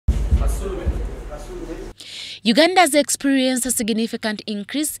Uganda has experienced a significant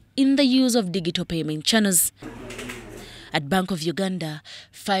increase in the use of digital payment channels. At Bank of Uganda,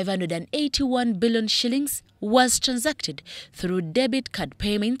 581 billion shillings was transacted through debit card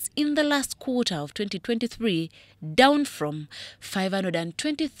payments in the last quarter of 2023, down from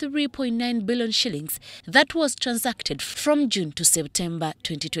 523.9 billion shillings that was transacted from June to September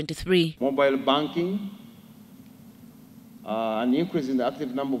 2023. Mobile banking, an increase in the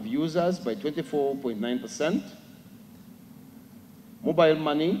active number of users by 24.9%. Mobile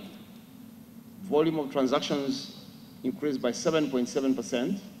money, volume of transactions increased by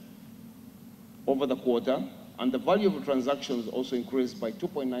 7.7% over the quarter, and the value of transactions also increased by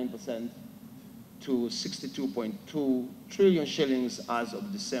 2.9% to 62.2 trillion shillings as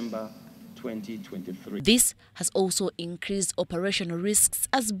of December 2023. This has also increased operational risks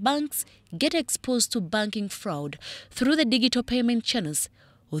as banks get exposed to banking fraud through the digital payment channels,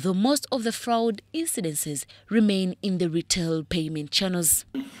 although most of the fraud incidences remain in the retail payment channels.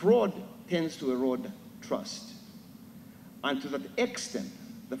 Fraud tends to erode trust. And to that extent,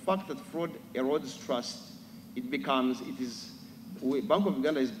 the fact that fraud erodes trust, Bank of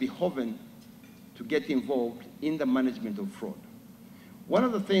Uganda is beholden to get involved in the management of fraud. One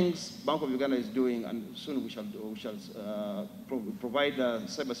of the things Bank of Uganda is doing, and soon we shall provide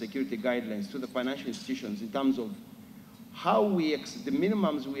cybersecurity guidelines to the financial institutions in terms of how the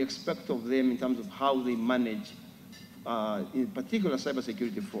minimums we expect of them in terms of how they manage, in particular,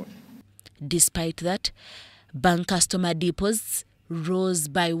 cybersecurity fraud. Despite that, bank customer deposits rose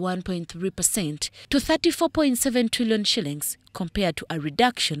by 1.3% to 34.7 trillion shillings compared to a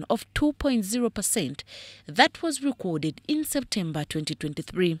reduction of 2.0% that was recorded in September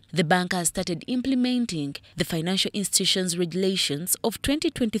 2023. The bank has started implementing the Financial Institutions Regulations of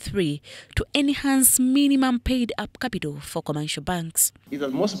 2023 to enhance minimum paid-up capital for commercial banks. Is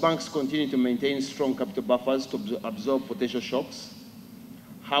that most banks continue to maintain strong capital buffers to absorb potential shocks.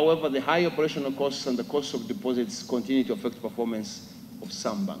 However, the high operational costs and the cost of deposits continue to affect performance of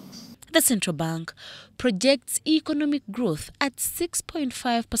some banks. The central bank projects economic growth at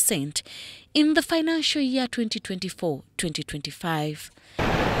 6.5% in the financial year 2024-2025.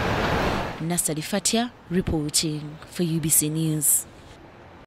 Nasali Fatia reporting for UBC News.